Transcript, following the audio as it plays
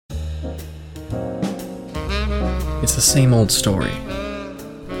It's the same old story.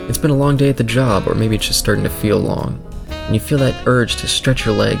 It's been a long day at the job, or maybe it's just starting to feel long, and you feel that urge to stretch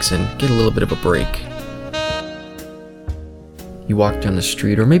your legs and get a little bit of a break. You walk down the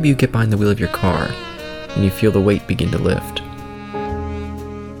street, or maybe you get behind the wheel of your car, and you feel the weight begin to lift.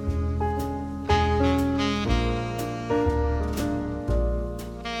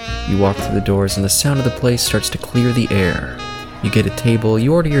 You walk through the doors, and the sound of the place starts to clear the air. You get a table,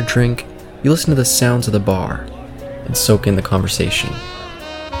 you order your drink, you listen to the sounds of the bar, and soak in the conversation.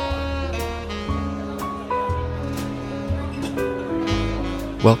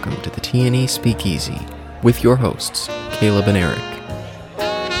 Welcome to the TNE Speakeasy with your hosts, Caleb and Eric.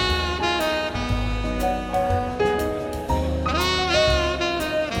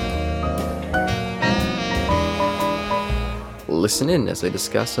 Listen in as I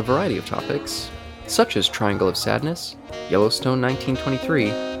discuss a variety of topics, such as Triangle of Sadness, Yellowstone 1923,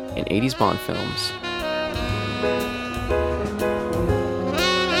 and 80s Bond films.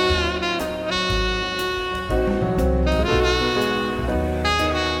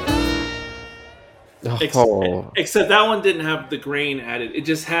 Except that one didn't have the grain added. It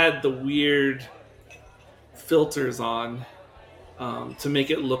just had the weird filters on to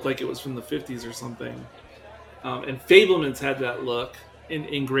make it look like it was from the 50s or something. And Fableman's had that look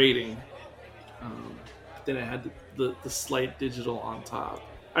in grading. Then it had the slight digital on top.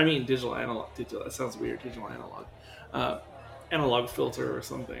 I mean, digital, that sounds weird. Digital analog. Analog filter or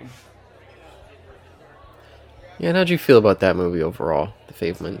something. Yeah, and how'd you feel about that movie overall, The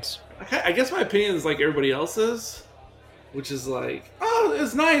Fablemans? I guess my opinion is like everybody else's, which is like, oh,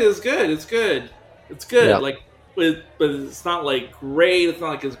 it's nice, it's good. Yeah. Like, but it's not like great. It's not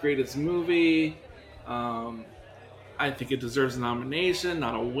like as great as a movie. I think it deserves a nomination,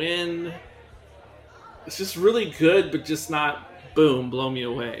 not a win. It's just really good, but just not boom, blow me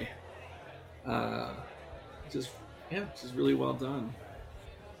away. Just really well done.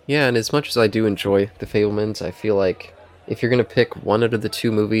 Yeah, and as much as I do enjoy The Fablemans, I feel like if you're going to pick one out of the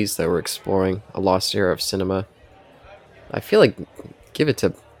two movies that were exploring a lost era of cinema, I feel like give it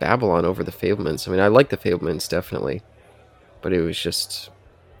to Babylon over The Fablemans. I mean, I like The Fablemans, definitely, but it was just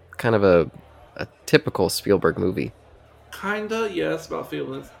kind of a typical Spielberg movie. Kinda, yes, about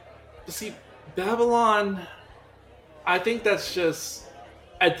Fablemans. But see, Babylon, I think that's just,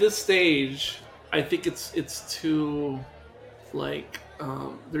 at this stage, I think it's too, like,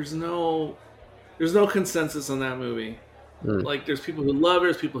 there's no consensus on that movie. Like, there's people who love it,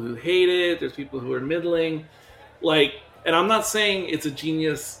 there's people who hate it, there's people who are middling. Like, and I'm not saying it's a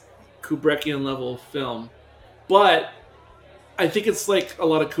genius Kubrickian level film, but I think it's like a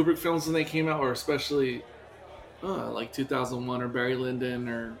lot of Kubrick films when they came out, or especially like 2001 or Barry Lyndon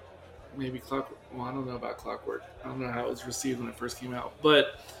or maybe Clockwork. Well, I don't know about Clockwork. I don't know how it was received when it first came out,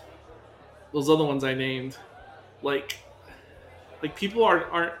 but those other ones I named, like people aren't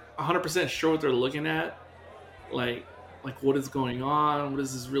 100% sure what they're looking at. Like what is going on? What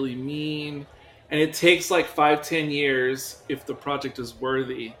does this really mean? And it takes like 5-10 years, if the project is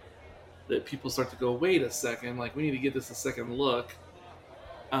worthy, that people start to go, wait a second, like we need to give this a second look.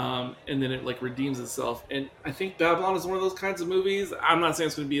 And then it like redeems itself. And I think Babylon is one of those kinds of movies. I'm not saying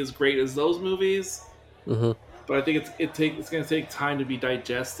it's going to be as great as those movies, but I think it's going to take time to be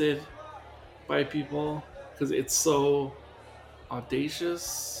digested by people because it's so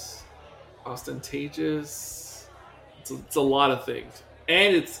audacious, ostentatious. It's a lot of things,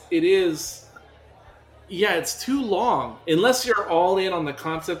 and it's too long. Unless you're all in on the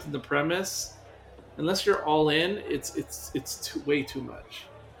concept and the premise, unless you're all in, it's way too much.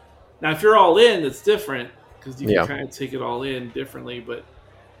 Now, if you're all in, it's different because you can kind of take it all in differently. But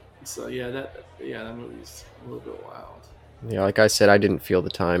so that movie's a little bit wild. Yeah, like I said, I didn't feel the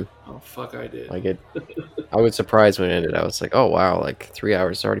time. Oh fuck, I did. Like I was surprised when it ended. I was like, oh wow, like 3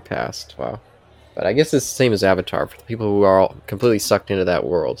 hours already passed. Wow. But I guess it's the same as Avatar. For the people who are all completely sucked into that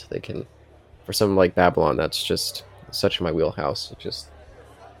world, they can. For something like Babylon, that's just such in my wheelhouse. It just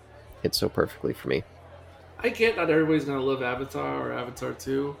hits so perfectly for me. I get not everybody's gonna love Avatar or Avatar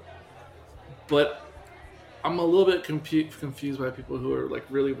 2, but I'm a little bit confused by people who are like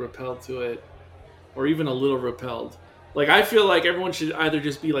really repelled to it, or even a little repelled. Like I feel like everyone should either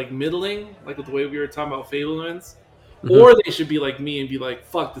just be like middling, like the way we were talking about Fablemans, or they should be like me and be like,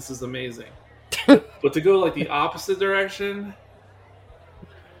 "Fuck, this is amazing." But to go like the opposite direction,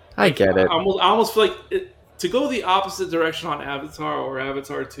 I get it. I almost feel like to go the opposite direction on Avatar or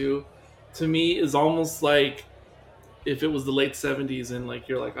Avatar 2, to me is almost like if it was the late 70s and like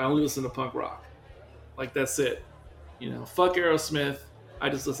you're like, I only listen to punk rock. Like that's it. Fuck Aerosmith. I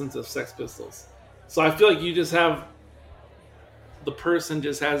just listen to Sex Pistols. So I feel like you just have the person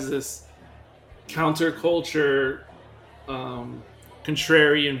just has this counterculture um,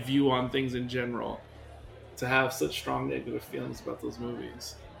 contrarian view on things in general to have such strong negative feelings about those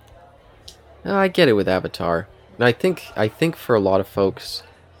movies. I get it with Avatar. And I think for a lot of folks,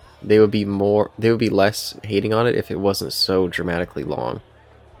 they would be less hating on it if it wasn't so dramatically long.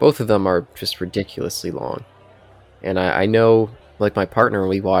 Both of them are just ridiculously long. And I know, like my partner, when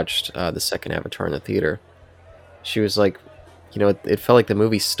we watched the second Avatar in the theater, she was like, it felt like the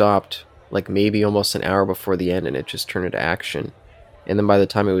movie stopped like maybe almost an hour before the end, and it just turned into action. And then by the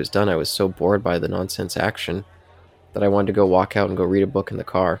time it was done, I was so bored by the nonsense action that I wanted to go walk out and go read a book in the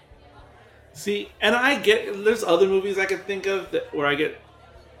car. See, and I get there's other movies I could think of that where I get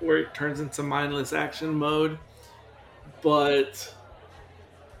where it turns into mindless action mode, but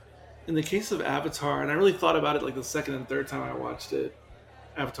in the case of Avatar, and I really thought about it like the second and third time I watched it,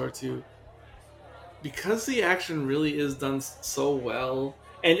 Avatar 2, because the action really is done so well,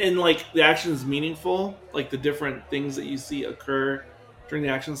 and like the action is meaningful, like the different things that you see occur during the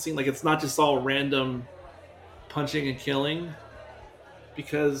action scene, like it's not just all random punching and killing,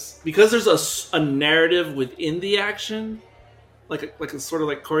 because there's a narrative within the action, like a sort of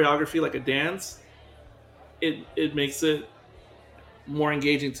like choreography, like a dance. It makes it more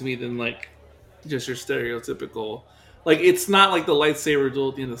engaging to me than like just your stereotypical. Like it's not like the lightsaber duel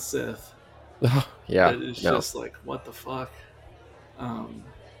at the end of Sith. Yeah, That is no. just like what the fuck. Um,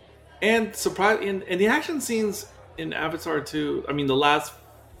 and surprise in the action scenes in Avatar 2. I mean, the last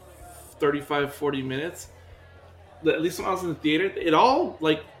 35-40 minutes. At least when I was in the theater, it all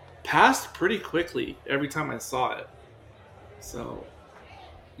like passed pretty quickly every time I saw it. So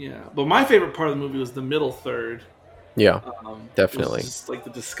yeah, but my favorite part of the movie was the middle third. Yeah, It was definitely. just like the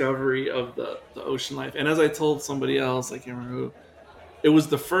discovery of the ocean life. And as I told somebody else, I can't remember who, it was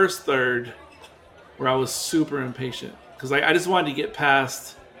the first third where I was super impatient because I just wanted to get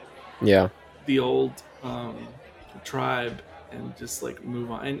past Yeah. the old tribe and just like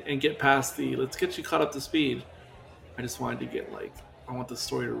move on and get past the let's get you caught up to speed. I just wanted to get like I want the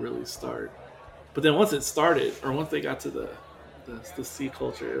story to really start. But then once it started, or once they got to the sea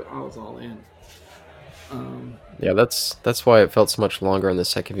culture, I was all in. Um, Yeah, that's why it felt so much longer on the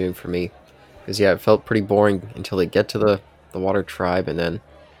second viewing for me. Because yeah, it felt pretty boring until they get to the water tribe, and then,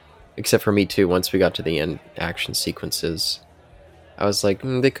 except for me too, once we got to the end action sequences, I was like,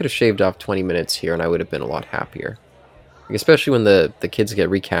 they could have shaved off 20 minutes here, and I would have been a lot happier. Like, especially when the kids get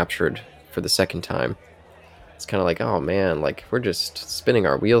recaptured for the second time. It's kind of like, oh man, like we're just spinning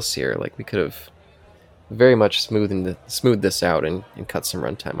our wheels here. Like we could have very much smoothed this out and cut some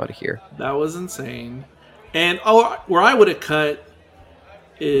runtime out of here. that was insane. And oh, where I would have cut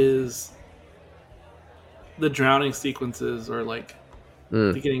is the drowning sequences or like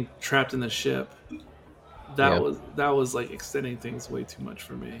Mm, the getting trapped in the ship. yeah, That was like extending things way too much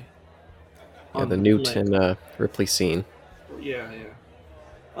for me. yeah, the On like Newton Ripley scene. yeah.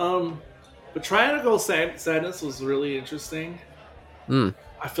 Um, but Triangle Sadness was really interesting. Mm,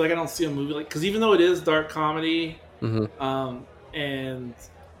 I feel like I don't see a movie like because even though it is dark comedy, mm-hmm. and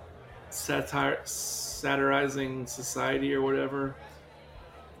satirizing society or whatever,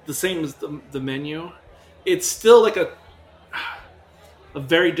 the same as the menu, it's still like a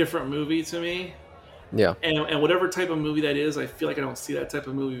very different movie to me. Yeah. And whatever type of movie that is, I feel like I don't see that type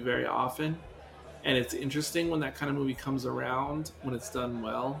of movie very often. And it's interesting when that kind of movie comes around when it's done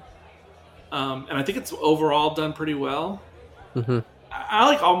well. And I think it's overall done pretty well. Mm-hmm. I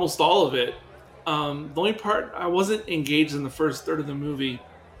like almost all of it. The only part I wasn't engaged in the first third of the movie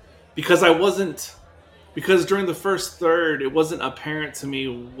because I wasn't because during the first third it wasn't apparent to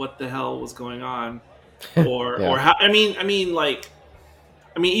me what the hell was going on Yeah. or how I mean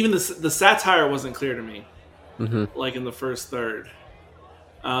even the satire wasn't clear to me Mm-hmm. like in the first third.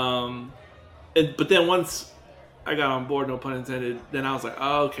 But then once I got on board, no pun intended, then I was like,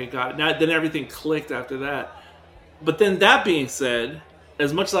 oh, okay, got it. Now, then everything clicked after that. But then that being said,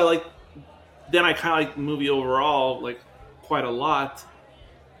 as much as I like, then I kind of like the movie overall, like quite a lot.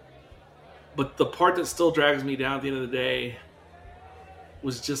 But the part that still drags me down at the end of the day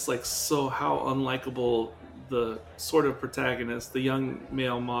was just like so how unlikable the sort of protagonist, the young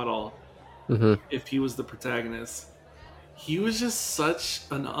male model, Mm-hmm. if he was the protagonist, he was just such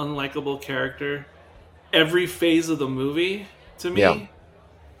an unlikable character every phase of the movie to Yeah. me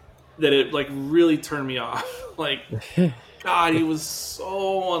that it like really turned me off. Like, God, he was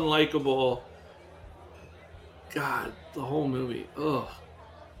so unlikable. God, the whole movie. Ugh.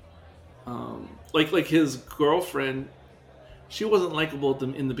 Like his girlfriend, she wasn't likable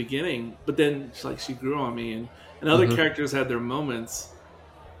in the beginning, but then she grew on me, and other Mm-hmm. characters had their moments,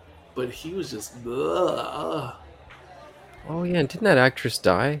 but he was just ugh. Oh yeah, and didn't that actress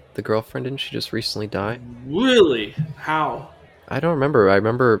die? The girlfriend, didn't she just recently die? Really? How? I don't remember. I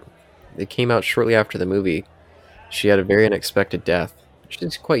remember it came out shortly after the movie. She had a very unexpected death.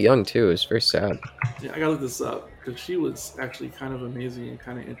 She's quite young too. It's very sad. Yeah, I gotta look this up because she was actually kind of amazing and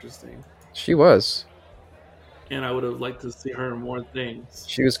kind of interesting, She was. and I would have liked to see her in more things.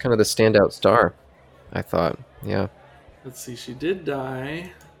 She was kind of the standout star, I thought. Yeah. Let's see, she did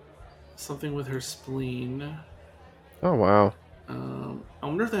die. Something with her spleen. Oh wow. I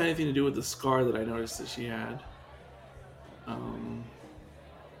wonder if that had anything to do with the scar that I noticed that she had. Um,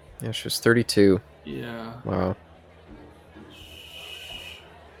 Yeah, she was 32. yeah, Wow.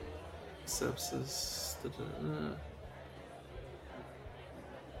 sepsis. Da-da-da.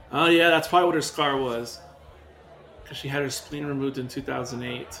 Oh yeah, that's probably what her scar was. Because she had her spleen removed in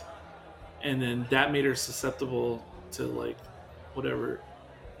 2008, and then that made her susceptible to like whatever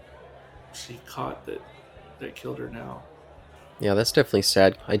she caught that killed her now. Yeah, that's definitely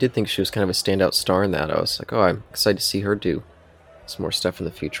sad. I did think she was kind of a standout star in that. I was like, oh, I'm excited to see her do some more stuff in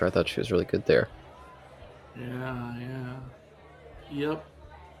the future. I thought she was really good there. Yeah, yeah. Yep.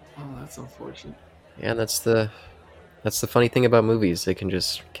 Oh, that's unfortunate. Yeah, and that's the funny thing about movies. They can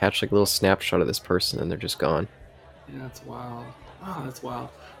just catch like a little snapshot of this person and they're just gone. Yeah, that's wild. Oh, that's wild.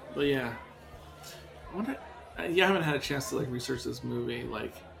 But yeah, I wonder. Yeah, I haven't had a chance to like research this movie,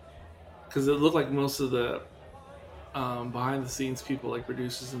 like, because it looked like most of the behind the scenes people, like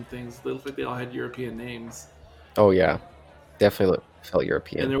producers and things, they looked like they all had European names, Oh yeah, definitely felt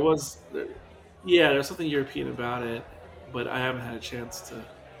and European. yeah, there's something European about it, but I haven't had a chance to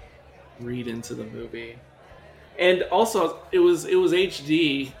read into the movie. And also, it was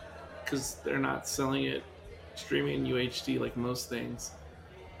HD because they're not selling it streaming in UHD like most things.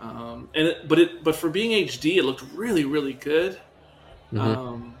 But for being HD, it looked really really good. Hmm.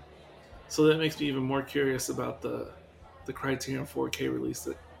 Um, so that makes me even more curious about the Criterion 4K release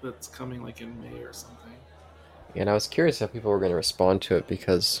that's coming like in May or something. And I was curious how people were going to respond to it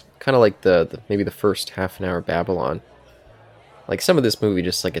because kind of like the maybe the first half an hour of Babylon, like some of this movie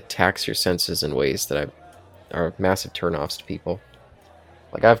just like attacks your senses in ways that are massive turnoffs to people.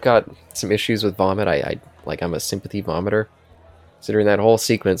 Like I've got some issues with vomit. I'm a sympathy vomiter. So during that whole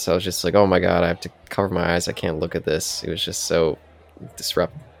sequence, I was just like, oh my god, I have to cover my eyes. I can't look at this. It was just so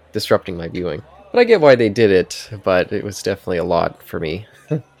disrupt disrupting my viewing. But I get why they did it, but it was definitely a lot for me.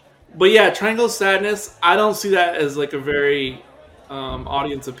 But yeah, Triangle of Sadness, I don't see that as like a very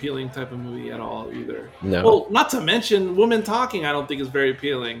audience appealing type of movie at all either. No. Well, not to mention women talking, I don't think is very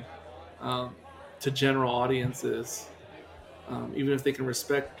appealing um, to general audiences. Even if they can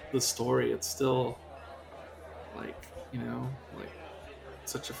respect the story, it's still like like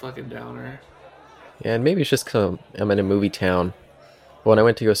such a fucking downer. Yeah, and maybe it's just 'cause I'm in a movie town. But when I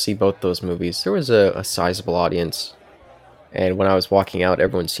went to go see both those movies, there was a sizable audience. And when I was walking out,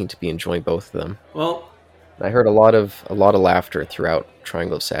 everyone seemed to be enjoying both of them. Well, I heard a lot of laughter throughout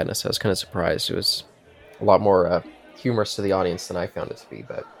Triangle of Sadness. I was kind of surprised. It was a lot more humorous to the audience than I found it to be.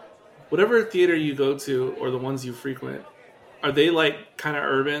 But whatever theater you go to or the ones you frequent, are they like kind of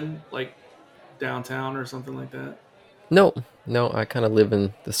urban, like downtown or something like that? no, no, I kind of live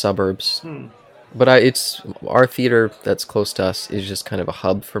in the suburbs. Hmm. But it's our theater that's close to us is just kind of a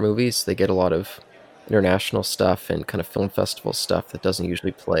hub for movies. They get a lot of international stuff and kind of film festival stuff that doesn't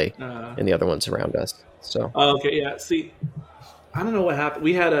usually play Uh, in the other ones around us. So okay, yeah. See, I don't know what happened.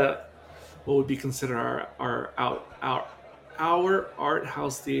 We had a what would be considered our art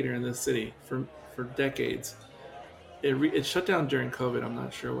house theater in this city for decades. It shut down during COVID. I'm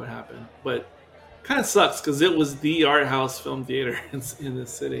not sure what happened, but kind of sucks because it was the art house film theater in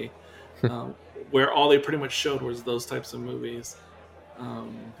this city, um, where all they pretty much showed was those types of movies.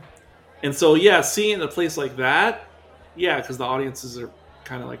 Um, and so yeah, seeing a place like that, yeah, because the audiences are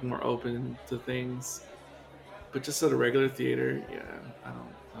kind of like more open to things. But just at a regular theater, yeah, I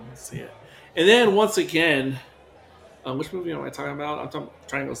don't see it. And then once again, which movie am I talking about? I'm talking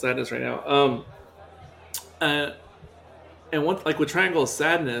Triangle of Sadness right now. Uh, and once like with Triangle of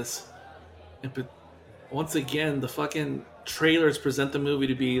Sadness, and once again, the fucking trailers present the movie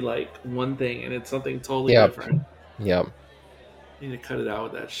to be like one thing, and it's something totally yep, different. yep, You need to cut it out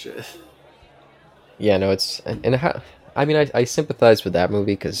with that shit. yeah. No, it's and how, I mean, I sympathize with that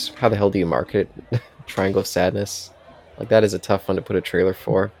movie because how the hell do you market Triangle of Sadness? Like that is a tough one to put a trailer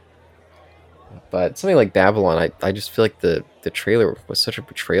for. But something like Babylon, I just feel like the trailer was such a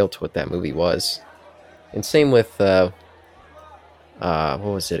betrayal to what that movie was. And same with what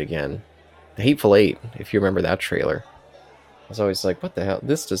was it again? The Hateful Eight, if you remember that trailer. I was always like, what the hell?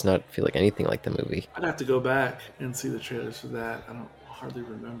 This does not feel like anything like the movie. I'd have to go back and see the trailers for that. I don't hardly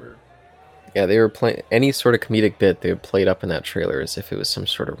remember. Yeah, they were playing any sort of comedic bit they would play it up in that trailer as if it was some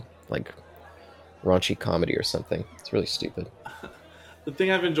sort of like raunchy comedy or something. It's really stupid. The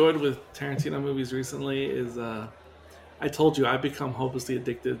thing I've enjoyed with Tarantino movies recently is I told you I've become hopelessly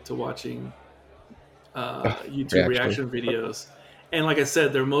addicted to watching YouTube Reaction. reaction videos. And like I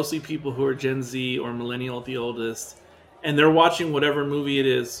said, they're mostly people who are Gen Z or millennial at the oldest, and they're watching whatever movie it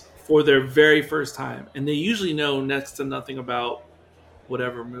is for their very first time, and they usually know next to nothing about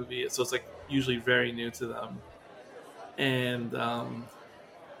whatever movie it is. So it's like usually very new to them. And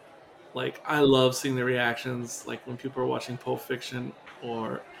like I love seeing the reactions, like when people are watching Pulp Fiction,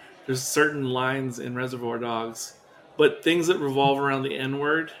 or there's certain lines in Reservoir Dogs, but things that revolve around the N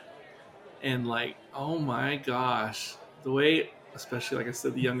word, and like, oh my gosh, the way, especially like I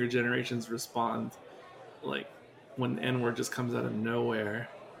said, the younger generations respond, like when the N word just comes out of nowhere.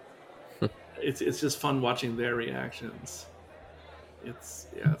 It's just fun watching their reactions. It's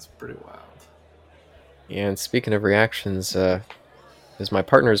pretty wild. And speaking of reactions, it was my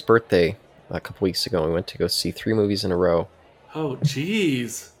partner's birthday a couple weeks ago. We went to go see 3 movies in a row. Oh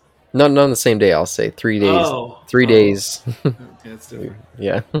geez. Not on the same day. I'll say 3 days. Three Oh, days. okay, it's different.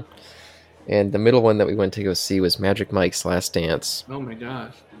 Yeah. And the middle one that we went to go see was Magic Mike's Last Dance. Oh my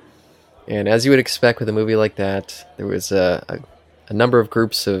gosh. And as you would expect with a movie like that, there was a number of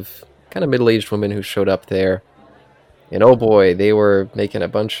groups of kind of middle-aged women who showed up there. And oh boy, they were making a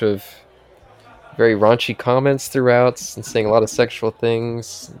bunch of very raunchy comments throughout and saying a lot of sexual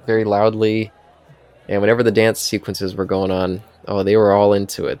things very loudly. And whenever the dance sequences were going on, oh, they were all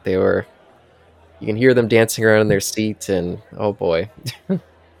into it. You can hear them dancing around in their seat, and oh boy,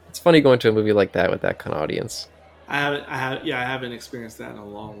 it's funny going to a movie like that with that kind of audience. I haven't experienced that in a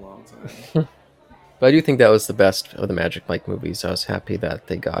long, long time. But I do think that was the best of the Magic Mike movies. I was happy that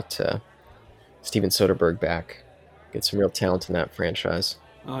they got Steven Soderbergh back. Get some real talent in that franchise.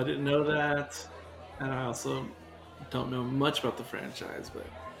 I didn't know that, and I also don't know much about the franchise, but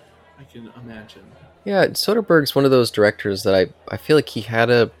I can imagine. Yeah, Soderbergh's one of those directors that I feel like he had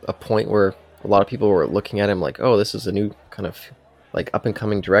a point where a lot of people were looking at him like, oh, this is a new kind of like up and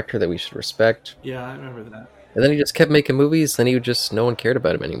coming director that we should respect. Yeah, I remember that. And then he just kept making movies, then he would just no one cared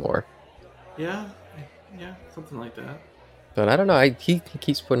about him anymore. Yeah, yeah, something like that. But I don't know, he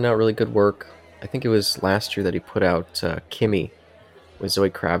keeps putting out really good work. I think it was last year that he put out Kimmy with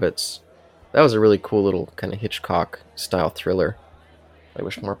Zoe Kravitz. That was a really cool little kind of Hitchcock style thriller. I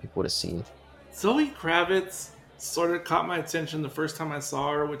wish more people would have seen. Zoe Kravitz sort of caught my attention the first time I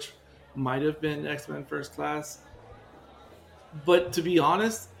saw her, which might have been X-Men First Class. But to be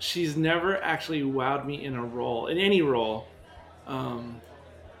honest, she's never actually wowed me in a role, in any role. Um,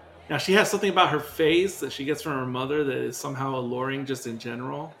 Now she has something about her face that she gets from her mother that is somehow alluring, just in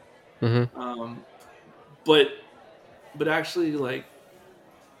general. Hmm. Um, but actually, like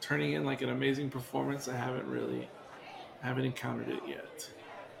turning in like an amazing performance, I haven't encountered it yet.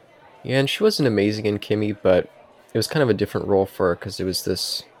 Yeah, and she wasn't amazing in Kimmy, but it was kind of a different role for her because it was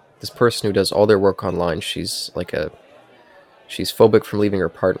this person who does all their work online. She's phobic from leaving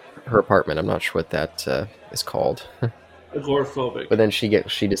her apartment. I'm not sure what that is called. Agoraphobic. But then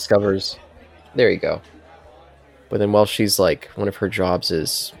she discovers, there you go. But then while she's like, one of her jobs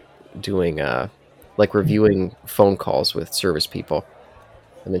is doing like reviewing phone calls with service people,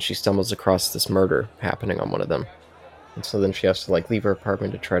 and then she stumbles across this murder happening on one of them, and so then she has to like leave her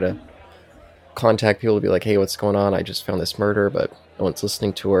apartment to try to contact people to be like, hey, what's going on? I just found this murder, but no one's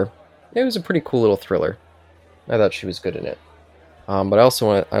listening to her. It was a pretty cool little thriller. I thought she was good in it. But I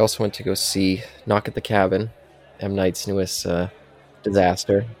also went to go see Knock at the Cabin, M. Night's newest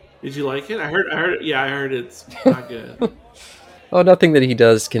disaster. Did you like it? Yeah, I heard it's not good. Oh, nothing that he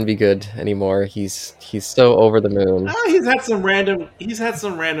does can be good anymore. He's so over the moon. He's had some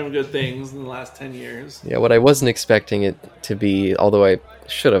random good things in the last 10 years. Yeah, what I wasn't expecting it to be, although I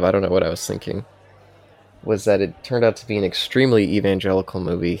should have, I don't know what I was thinking, was that it turned out to be an extremely evangelical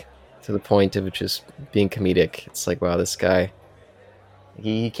movie to the point of just being comedic. It's like, wow, this guy,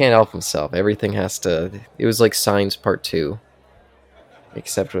 he can't help himself. Everything has to. It was like Signs Part 2,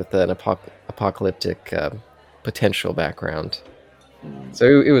 except with an apocalyptic potential background.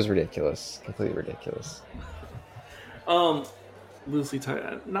 So it was ridiculous, completely ridiculous. Um, Loosely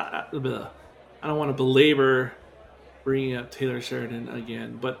tied. Not. I don't want to belabor bringing up Taylor Sheridan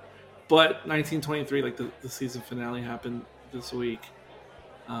again, but 1923, like the season finale happened this week,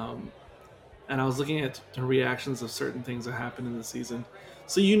 and I was looking at the reactions of certain things that happened in the season.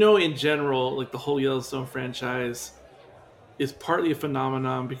 So in general, like the whole Yellowstone franchise is partly a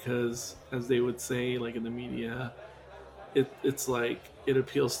phenomenon because, as they would say, like in the media, it's like it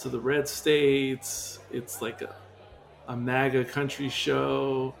appeals to the red states. It's like a MAGA country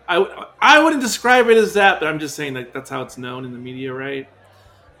show. I wouldn't describe it as that, but I'm just saying that that's how it's known in the media, right?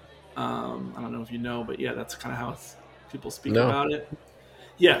 I don't know if you know, but yeah, that's kind of how people speak No. about it.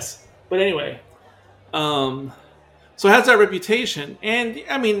 Yes, but anyway, so it has that reputation, and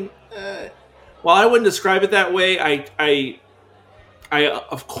I mean, while I wouldn't describe it that way, I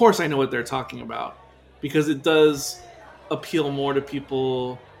of course I know what they're talking about because it does appeal more to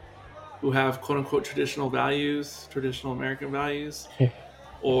people who have quote unquote traditional values, traditional American values,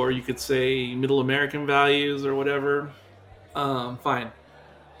 or you could say middle American values or whatever. Fine.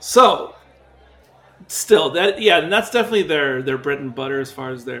 So still that yeah, and that's definitely their bread and butter as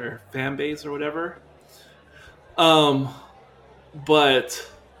far as their fan base or whatever.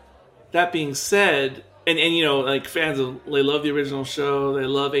 But that being said, and you know, like fans of they love the original show, they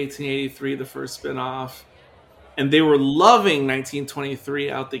love 1883, the first spinoff, and they were loving 1923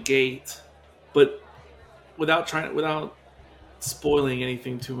 out the gate, but without spoiling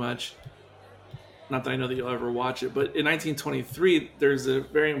anything too much. Not that I know that you'll ever watch it, but in 1923, there's a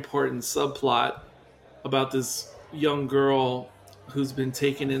very important subplot about this young girl who's been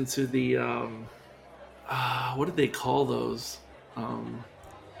taken into the what did they call those?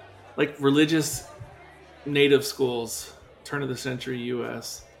 Like religious native schools, turn of the century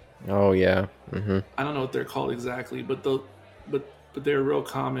U.S. Oh yeah. Mm-hmm. I don't know what they're called exactly, but they're real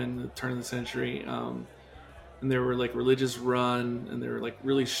common at the turn of the century. And they were like religious run, and they were like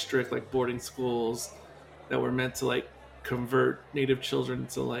really strict, like boarding schools that were meant to like convert native children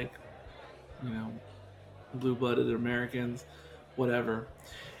to like, you know, blue-blooded Americans, whatever.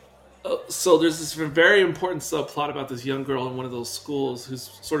 So there's this very important subplot about this young girl in one of those schools who's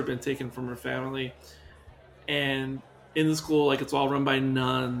sort of been taken from her family, and in the school, like it's all run by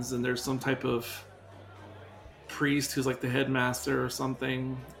nuns, and there's some type of priest who's like the headmaster or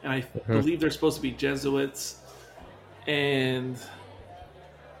something, and I believe they're supposed to be Jesuits, and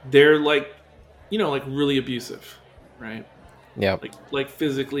they're like, you know, like really abusive, right? Yeah. Like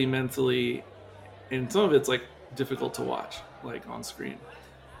physically, mentally, and some of it's like difficult to watch, like on screen.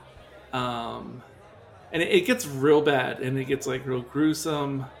 And it gets real bad, and it gets like real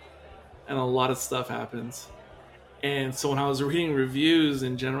gruesome, and a lot of stuff happens. And so when I was reading reviews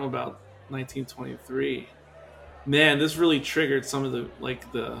in general about 1923, man, this really triggered some of the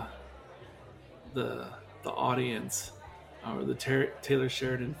like the audience or the Taylor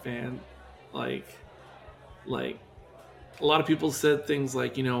Sheridan fan. Like a lot of people said things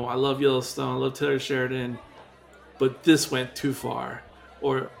like, you know, I love Yellowstone, I love Taylor Sheridan, but this went too far,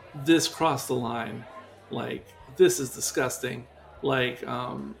 or this crossed the line. Like this is disgusting. Like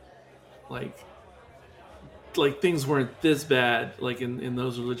things weren't this bad, like in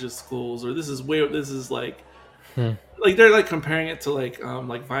those religious schools, or this is like they're like comparing it to like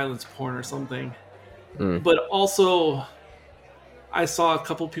violence porn or something. But also I saw a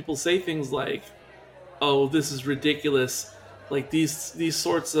couple people say things like, oh, this is ridiculous, like these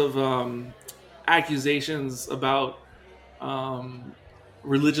sorts of accusations about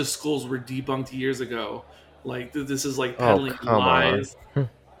religious schools were debunked years ago, like this is like peddling lies.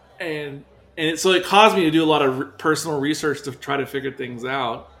 So it caused me to do a lot of personal research to try to figure things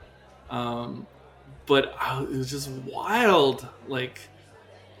out. But it was just wild. Like,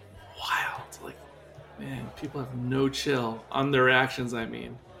 man, people have no chill on their actions. I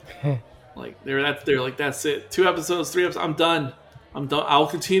mean, like they're like, that's it. 2 episodes, 3 episodes. I'm done. I'll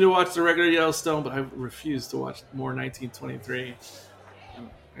continue to watch the regular Yellowstone, but I refuse to watch more 1923.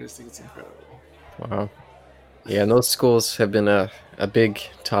 I just think it's incredible. Wow. Yeah, and those schools have been a big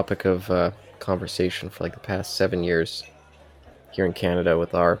topic of conversation for like the past 7 years here in Canada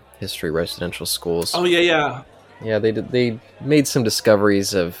with our history residential schools. Oh yeah. Yeah, they made some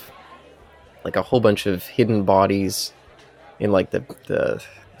discoveries of like a whole bunch of hidden bodies in like the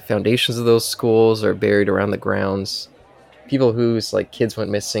foundations of those schools are buried around the grounds. People whose like kids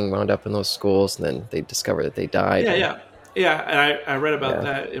went missing wound up in those schools, and then they discovered that they died. Yeah. And I read about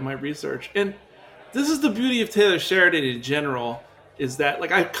that in my research. And this is the beauty of Taylor Sheridan in general, is that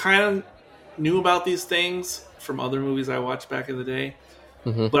like I kind of knew about these things from other movies I watched back in the day,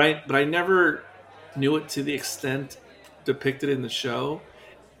 but I never knew it to the extent depicted in the show.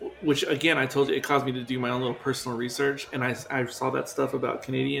 Which again, I told you, it caused me to do my own little personal research, and I saw that stuff about the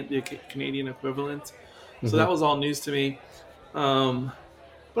Canadian equivalent. So that was all news to me. But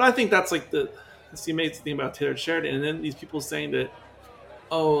I think that's like that's the amazing thing about Taylor Sheridan. And then these people saying that,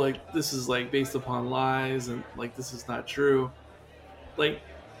 oh, like this is like based upon lies, and like this is not true. Like,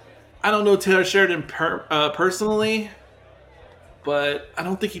 I don't know Taylor Sheridan personally, but I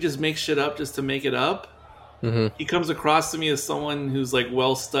don't think he just makes shit up just to make it up. He comes across to me as someone who's like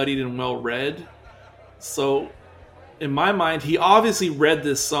well studied and well read. So in my mind, he obviously read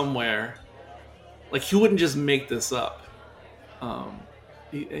this somewhere. Like, he wouldn't just make this up.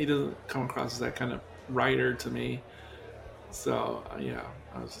 He doesn't come across as that kind of writer to me. So yeah,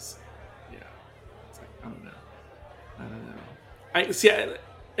 I was just yeah. It's like I don't know. I don't know. I see,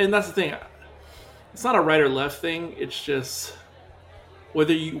 and that's the thing. It's not a right or left thing. It's just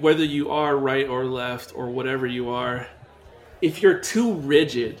whether you are right or left or whatever you are. If you're too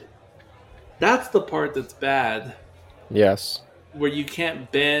rigid, that's the part that's bad. Yes. Where you can't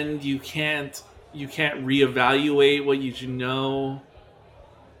bend, you can't reevaluate what you know.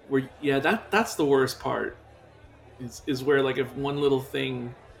 Where yeah, that's the worst part. Is where like if one little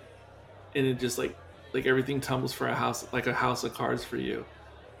thing and it just like everything tumbles for a house like a house of cards for you.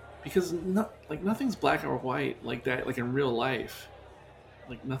 Because nothing's black or white like that like in real life.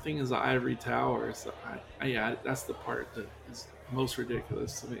 Like nothing is an ivory tower. So yeah, that's the part that is most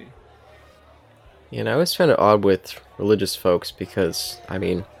ridiculous to me. And I always find it odd with religious folks because, I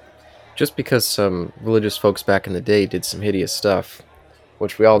mean, just because some religious folks back in the day did some hideous stuff,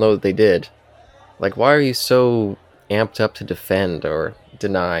 which we all know that they did, like, why are you so amped up to defend or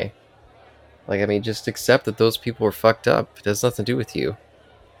deny? Like, I mean, just accept that those people were fucked up. It has nothing to do with you.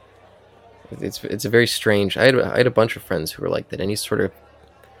 It's a very strange. I had a bunch of friends who were like that. Any sort of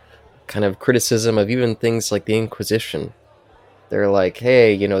kind of criticism of even things like the Inquisition, they're like,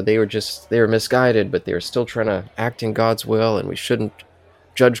 hey, they were misguided, but they were still trying to act in God's will, and we shouldn't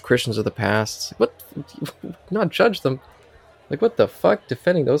judge Christians of the past. What? Not judge them? Like, what the fuck?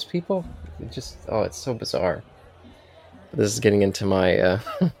 Defending those people? It's so bizarre. This is getting into my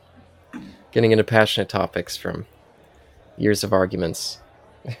getting into passionate topics from years of arguments.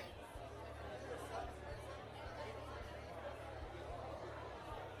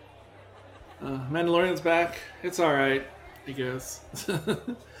 Mandalorian's back. It's all right, I guess.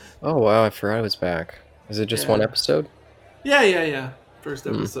 Oh wow, I forgot it was back. Is it just one Yeah. episode? Yeah. First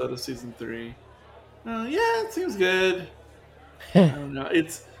Hmm. episode of season 3. Yeah, it seems good. I don't know.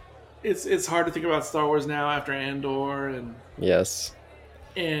 It's hard to think about Star Wars now after Andor Yes.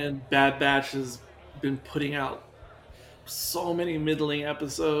 and Bad Batch has been putting out so many middling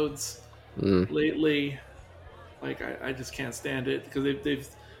episodes Mm. lately. Like I just can't stand it because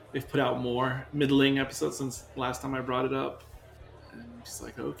they've put out more middling episodes since last time I brought it up. And I'm just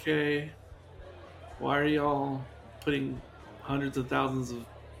like, okay, why are y'all putting hundreds of thousands of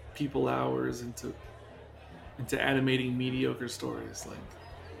people hours into animating mediocre stories? Like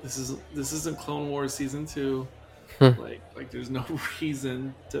this isn't Clone Wars season 2. Like there's no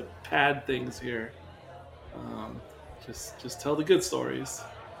reason to pad things here. Um, just tell the good stories.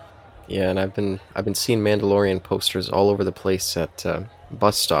 Yeah, and I've been seeing Mandalorian posters all over the place at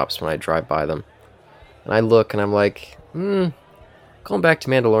bus stops when I drive by them, and I look and I'm like, going back to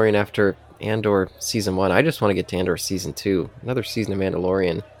Mandalorian after Andor season 1. I just want to get to Andor season 2, another season of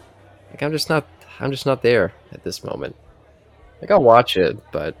Mandalorian. Like I'm just not there at this moment. Like I'll watch it,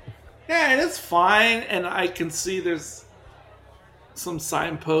 but Yeah, and it's fine, and I can see there's some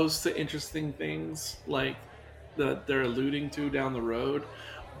signposts to interesting things like that they're alluding to down the road.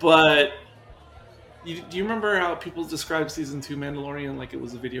 But do you remember how people described season 2 Mandalorian like it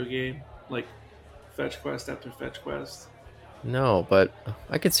was a video game, like fetch quest after fetch quest? no, but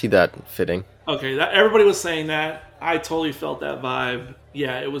I could see that fitting. Okay, that everybody was saying that. I totally felt that vibe.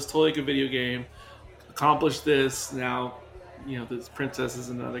 Yeah, it was totally like a video game. Accomplish this now. This princess is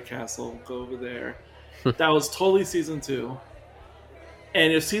in another castle. Go over there. That was totally season 2.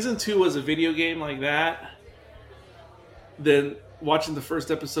 And if season 2 was a video game like that, then watching the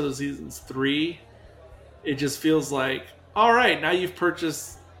first episode of season 3, it just feels like, all right, now you've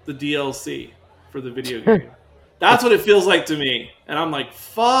purchased the DLC for the video game. That's what it feels like to me. And I'm like,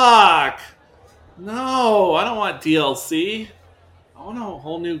 fuck. No, I don't want DLC. I want a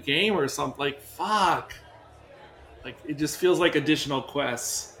whole new game or something. Like, fuck. Like, it just feels like additional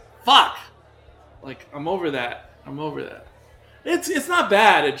quests. Fuck. Like, I'm over that. It's not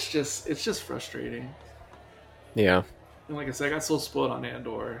bad. It's just frustrating. Yeah. And like I said, I got so spoiled on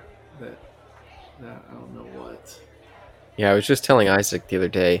Andor that I don't know what. Yeah, I was just telling Isaac the other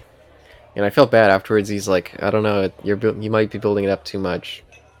day, and I felt bad afterwards. He's like, I don't know, you might be building it up too much.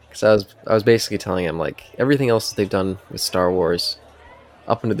 Because I was basically telling him, like, everything else that they've done with Star Wars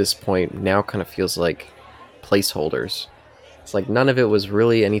up until this point now kind of feels like placeholders. It's like none of it was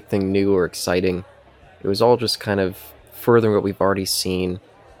really anything new or exciting. It was all just kind of furthering what we've already seen,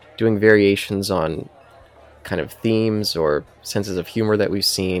 doing variations on kind of themes or senses of humor that we've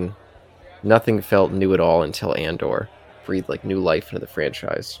seen. Nothing felt new at all until Andor breathed like new life into the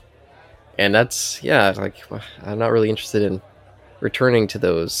franchise. And that's, yeah, like, I'm not really interested in returning to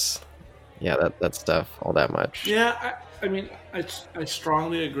those yeah, that stuff all that much. Yeah, I mean, I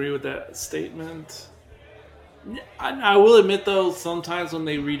strongly agree with that statement. I will admit though, sometimes when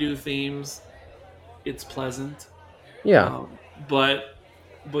they redo themes, it's pleasant. Yeah, But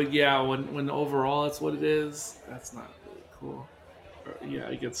yeah, when overall it's what it is, that's not really cool. Or, yeah,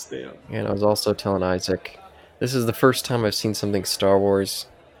 it gets stale. and I was also telling Isaac, this is the first time I've seen something Star Wars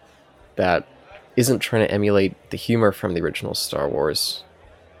that isn't trying to emulate the humor from the original Star Wars.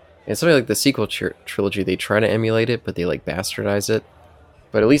 And something like the sequel trilogy, they try to emulate it, but they like bastardize it.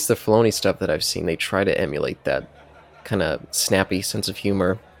 But at least the Filoni stuff that I've seen, they try to emulate that kind of snappy sense of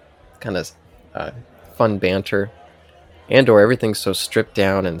humor, kind of uh, fun banter, and or everything's so stripped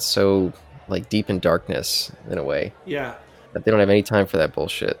down and so like deep in darkness in a way Yeah, that they don't have any time for that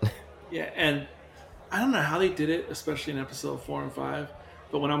bullshit. yeah, and I don't know how they did it, especially in episode 4 and 5.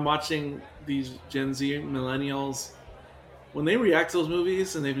 But when I'm watching these Gen Z millennials, when they react to those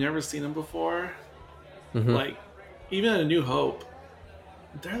movies and they've never seen them before, Hmm. like even in A New Hope,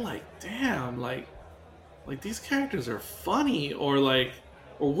 they're like, "Damn, like these characters are funny," or like,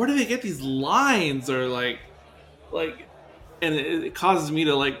 or where do they get these lines, or like, and it causes me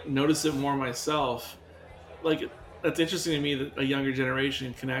to like notice it more myself. Like that's interesting to me that a younger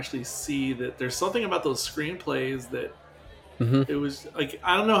generation can actually see that there's something about those screenplays that Hmm. it was like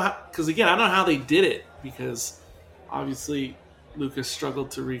I don't know how, because again I don't know how they did it, because obviously Lucas struggled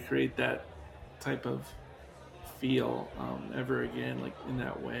to recreate that type of feel ever again, like in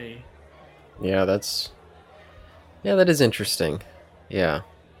that way. Yeah, that is interesting. Yeah,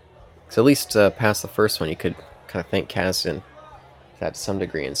 so at least past the first one, you could kind of thank Kasdan that to some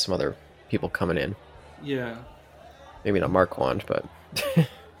degree, and some other people coming in. Yeah, Maybe not Marquand, but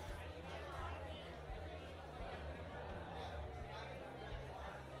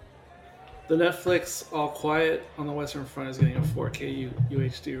the Netflix All Quiet on the Western Front is getting a 4K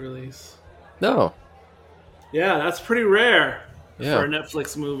UHD release. no, Yeah, that's pretty rare for yeah, a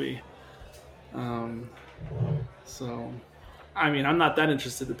Netflix movie. Um, so, I mean, I'm not that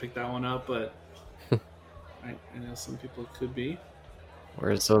interested to pick that one up, but I know some people could be.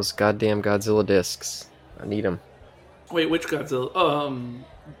 where's those goddamn Godzilla discs? I need them. Wait, which Godzilla?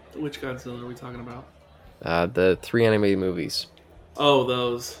 Which Godzilla are we talking about? The three animated movies. Oh,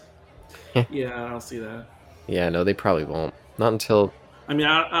 those. Yeah, I don't see that. Yeah, no, they probably won't. Not until. I mean,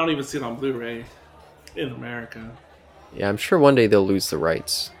 I don't even see it on Blu-ray in America. Yeah, I'm sure one day they'll lose the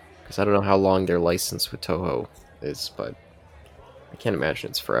rights. Because I don't know how long their license with Toho is, but I can't imagine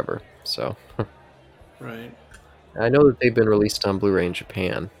it's forever. So. Right. I know that they've been released on Blu ray in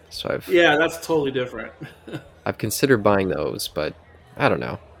Japan, so Yeah, that's totally different. I've considered buying those, but I don't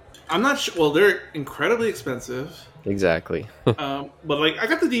know. I'm not sure. Well, they're incredibly expensive. Exactly. But like, I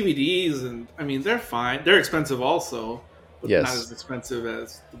got the DVDs, and I mean, they're fine. They're expensive also, but not Yes. as expensive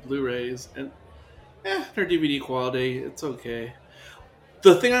as the Blu-rays. And their DVD quality, it's okay.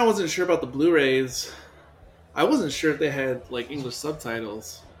 The thing I wasn't sure about the Blu-rays, I wasn't sure if they had like English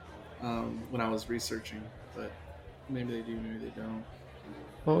subtitles when I was researching, but maybe they do, maybe they don't.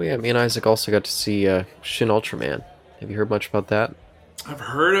 Oh yeah, me and Isaac also got to see Shin Ultraman. Have you heard much about that? I've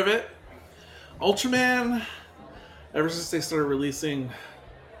heard of it. Ultraman. Ever since they started releasing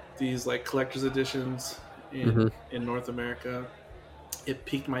these like collector's editions Mm-hmm. in North America, it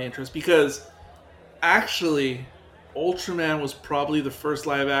piqued my interest because actually, Ultraman was probably the first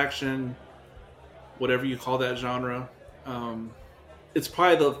live action, whatever you call that genre. Um, it's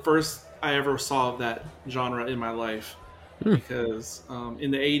probably the first I ever saw of that genre in my life Hmm. because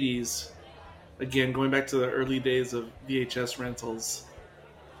in the 80s, again, going back to the early days of VHS rentals,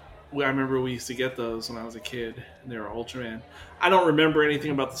 I remember we used to get those when I was a kid, and they were Ultraman. I don't remember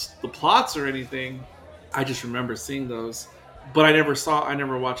anything about the plots or anything. I just remember seeing those, but I never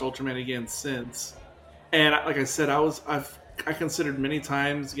watched Ultraman again since. And like I said, I considered many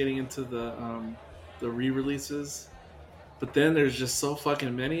times getting into the re-releases, but then there's just so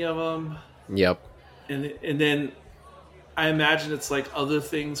fucking many of them, Yep. and then I imagine it's like other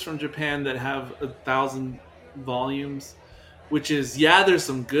things from Japan that have 1,000 volumes, which is yeah, there's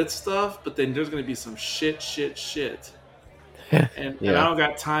some good stuff, but then there's gonna be some shit, and I Yeah. don't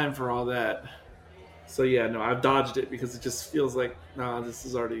got time for all that. So yeah, no, I've dodged it because it just feels like nah, this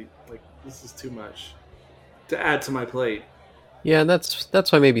is already like this is too much to add to my plate. Yeah, and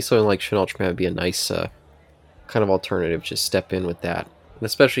that's why maybe something like Shin Ultraman would be a nice kind of alternative. Just step in with that, and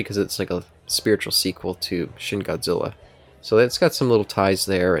especially because it's like a spiritual sequel to Shin Godzilla, so it's got some little ties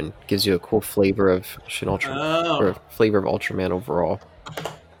there and gives you a cool flavor of Shin Ultra or Oh, flavor of Ultraman overall.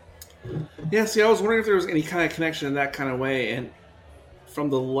 yeah. See, I was wondering if there was any kind of connection in that kind of way, and from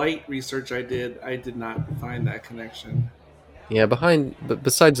the light research I did not find that connection. Yeah, but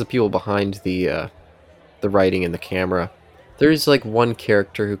besides the people behind the writing and the camera, there's like one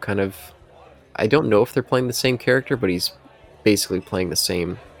character who kind of, I don't know if they're playing the same character, but he's basically playing the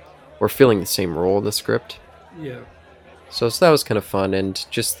same or filling the same role in the script. Yeah. So that was kind of fun, and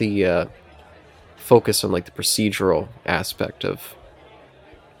just the focus on like the procedural aspect of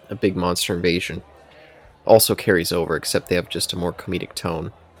a big monster invasion also carries over, except they have just a more comedic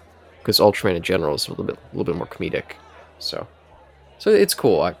tone because Ultraman in general is a little bit more comedic. So it's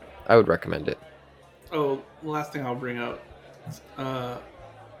cool. I would recommend it. Oh, the last thing I'll bring up. Uh,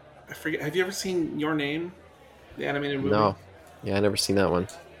 I forget. Have you ever seen Your Name, the animated movie? No, yeah, I never seen that one.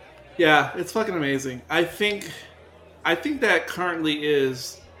 Yeah, it's fucking amazing. I think that currently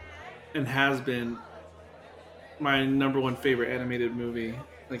is and has been my number one favorite animated movie,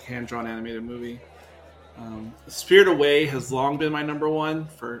 like hand drawn animated movie. Spirit Away has long been my number one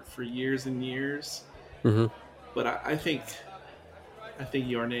for years and years, Hmm. but I think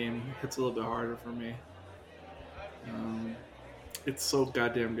Your Name hits a little bit harder for me. Um, it's so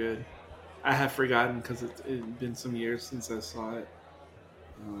goddamn good. I have forgotten because it's been some years since I saw it.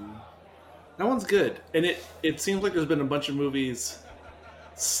 Um, that one's good, and it seems like there's been a bunch of movies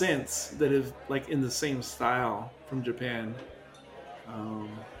since that have like in the same style from Japan. Um,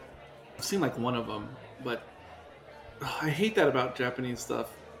 I've seen like one of them, but I hate that about Japanese stuff.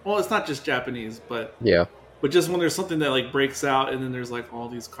 Well, it's not just Japanese, Yeah, but just when there's something that like breaks out and then there's like all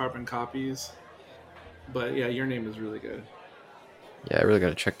these carbon copies. But yeah, Your Name is really good. yeah, I really got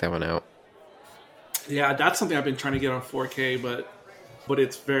to check that one out. Yeah, that's something I've been trying to get on 4K, but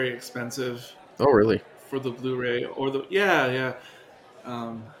it's very expensive Oh, really? for the Blu-ray or the yeah.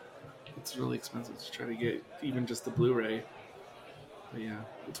 Um, it's really expensive to try to get even just the Blu-ray. But yeah,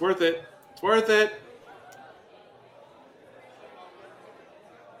 it's worth it. It's worth it.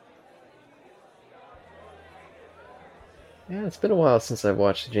 Yeah, it's been a while since I've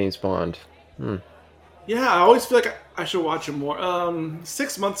watched James Bond. Hmm. Yeah, I always feel like I should watch it more.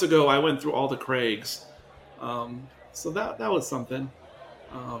 6 months ago, I went through all the Craigs, so that was something.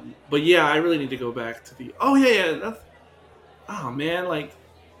 But yeah, I really need to go back to the. Oh yeah. Oh man, like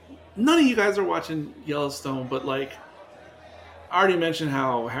none of you guys are watching Yellowstone, but like I already mentioned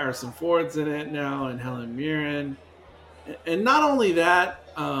how Harrison Ford's in it now and Helen Mirren, and not only that,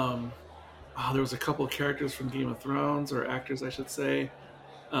 there was a couple of characters from Game of Thrones or actors, I should say,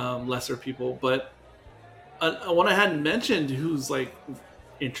 lesser people, but one I hadn't mentioned who's like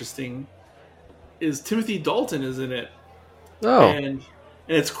interesting is Timothy Dalton is in it, Oh, and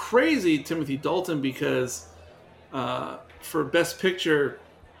it's crazy Timothy Dalton because for Best Picture,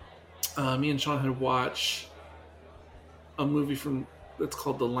 me and Sean had watched a movie that's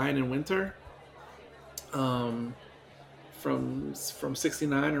called The Lion in Winter, um, from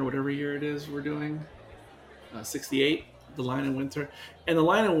 '69 or whatever year it is we're doing, '68. The Lion in Winter, and The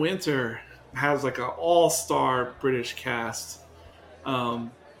Lion in Winter has like an all-star British cast.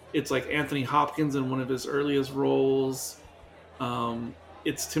 Um, it's like Anthony Hopkins in one of his earliest roles.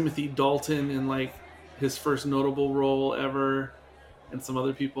 It's Timothy Dalton in like his first notable role ever, and some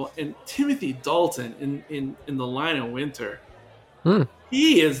other people. And Timothy Dalton in The Lion in Winter, hmm.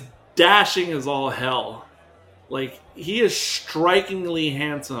 he is dashing as all hell. Like he is strikingly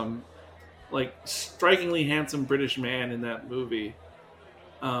handsome, like strikingly handsome British man in that movie.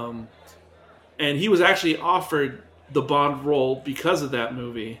 Um, and he was actually offered the Bond role because of that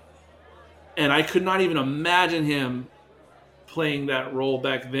movie. And I could not even imagine him playing that role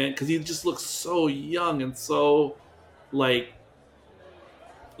back then because he just looks so young and so like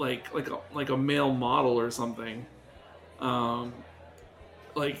like a male model or something. Um,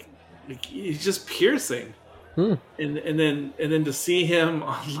 like he's just piercing. Hmm. And then to see him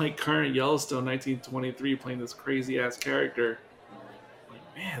on like current Yellowstone 1923 playing this crazy ass character, like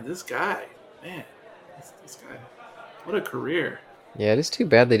man, this guy, what a career. Yeah, it is too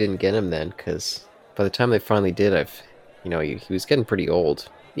bad they didn't get him then, because by the time they finally did, he was getting pretty old.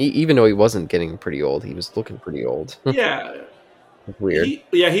 Even though he wasn't getting pretty old, he was looking pretty old. Yeah, Weird.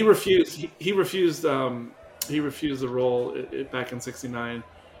 he refused. He refused. He refused the role back in '69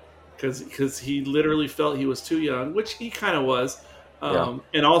 because he literally felt he was too young, which he kind of was, Yeah.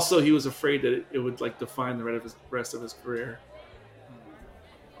 and also he was afraid that it would like define the rest of his career,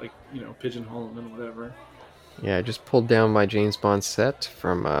 like pigeonhole him and whatever. Yeah, I just pulled down my James Bond set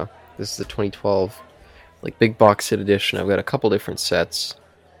from this is the 2012 like big box set edition. I've got a couple different sets.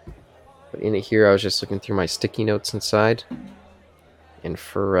 But in it here I was just looking through my sticky notes inside. And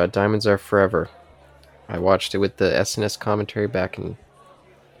for Diamonds Are Forever, I watched it with the SNS commentary back in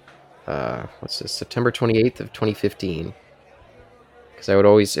September 28th of 2015. Because I would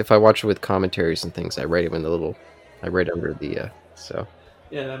always, if I watch it with commentaries and things, I write them in the little right under the so.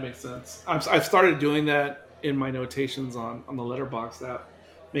 Yeah, that makes sense. I've started doing that in my notations on the Letterboxd app,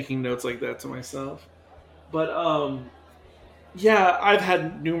 making notes like that to myself. But yeah, I've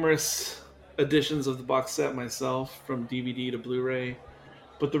had numerous editions of the box set myself, from DVD to Blu-ray.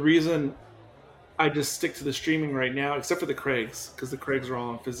 But the reason I just stick to the streaming right now, except for the Craigs, because the Craigs are all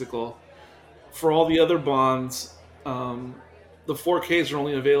on physical. For all the other Bonds, the 4Ks are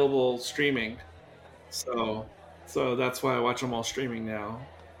only available streaming. So, so that's why I watch them all streaming now.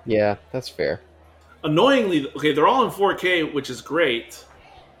 Yeah, that's fair. Annoyingly, okay, they're all in 4K, which is great,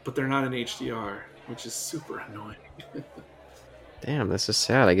 but they're not in HDR, which is super annoying. Damn, this is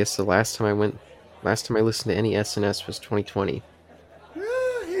sad. I guess last time I listened to any SNS was 2020.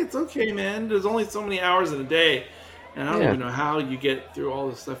 It's okay, man. There's only so many hours in a day, and I don't Yeah, even know how you get through all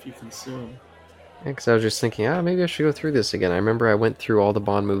the stuff you consume. because I was just thinking, maybe I should go through this again. I remember I went through all the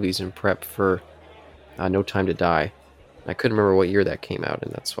Bond movies in prep for No Time to Die. I couldn't remember what year that came out,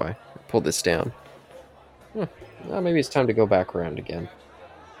 and that's why I pulled this down. Huh. Maybe it's time to go back around again.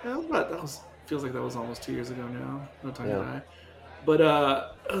 Yeah, but that was feels like that was almost 2 years ago now. No time to Yeah. die. But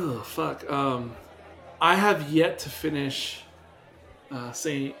oh fuck. I have yet to finish.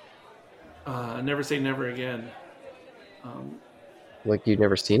 Say, never say never again. Like you'd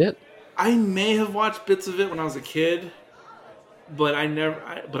never seen it? I may have watched bits of it when I was a kid, but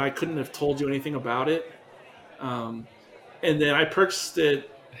but I couldn't have told you anything about it. And then I purchased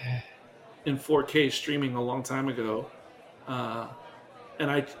it in 4K streaming a long time ago,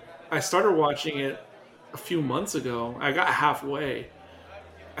 and I started watching it a few months ago. I got halfway,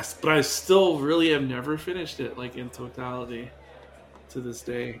 but I still really have never finished it, like, in totality to this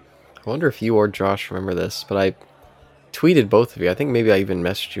day. I wonder if you or Josh remember this, but I tweeted both of you. I think maybe I even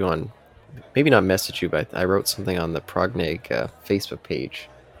messaged you on, maybe not messaged you, but I wrote something on the Prognag Facebook page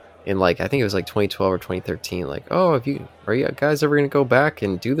in, like, I think it was like 2012 or 2013. Like, oh, are you guys ever gonna go back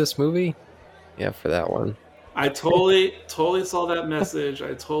and do this movie? Yeah, for that one. I totally saw that message. I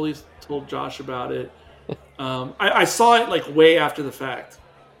totally told Josh about it. I saw it like way after the fact.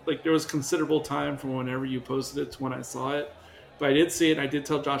 Like, there was considerable time from whenever you posted it to when I saw it. But I did see it. And I did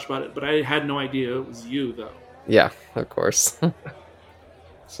tell Josh about it. But I had no idea it was you, though. Yeah, of course.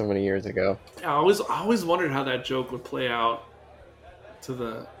 So many years ago. I always wondered how that joke would play out to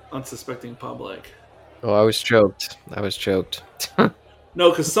the unsuspecting public. Oh, I was choked. No,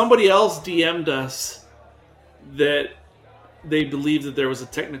 because somebody else DM'd us that they believed that there was a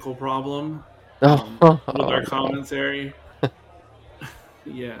technical problem with our no. commentary.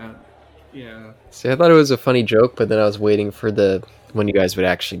 Yeah. See, I thought it was a funny joke, but then I was waiting for when you guys would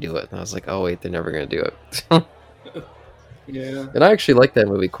actually do it, and I was like, oh wait, they're never gonna do it. Yeah. And I actually like that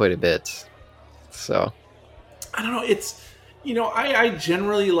movie quite a bit. So I don't know. It's, I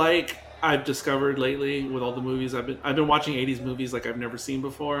generally like, I've discovered lately with all the movies I've been watching 80s movies like I've never seen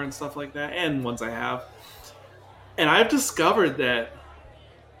before and stuff like that, and ones I have. And I've discovered that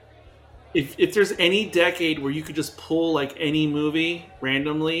if there's any decade where you could just pull like any movie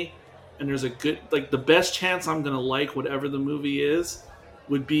randomly, and there's a good, like, the best chance I'm gonna like whatever the movie is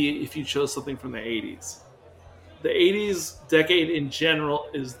would be if you chose something from the 80s. The 80s decade in general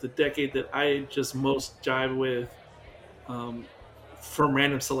is the decade that I just most jive with, from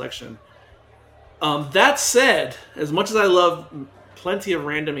random selection. That said, as much as I love plenty of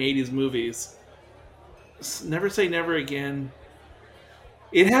random 80s movies, Never Say Never Again,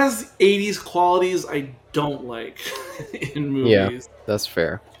 it has 80s qualities I don't like in movies. yeah, that's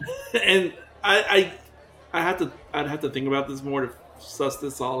fair. And I'd have to think about this more to suss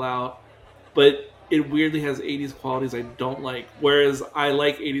this all out. But it weirdly has 80s qualities I don't like, whereas I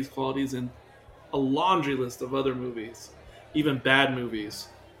like 80s qualities in a laundry list of other movies, even bad movies.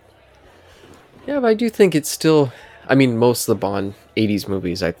 Yeah, but I do think it's still. I mean, most of the Bond '80s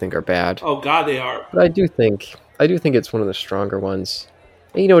movies I think are bad, Oh God, they are. but I do think it's one of the stronger ones.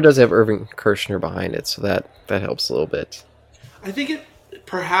 And, it does have Irving Kershner behind it, so that helps a little bit. I think it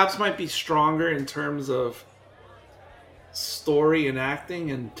perhaps might be stronger in terms of story and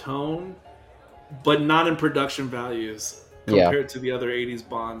acting and tone, but not in production values Yeah, compared to the other 80s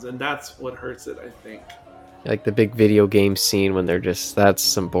Bonds, and that's what hurts it, I think. like the big video game scene when that's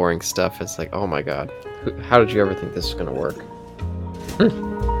some boring stuff. It's like, oh my god, how did you ever think this was gonna work?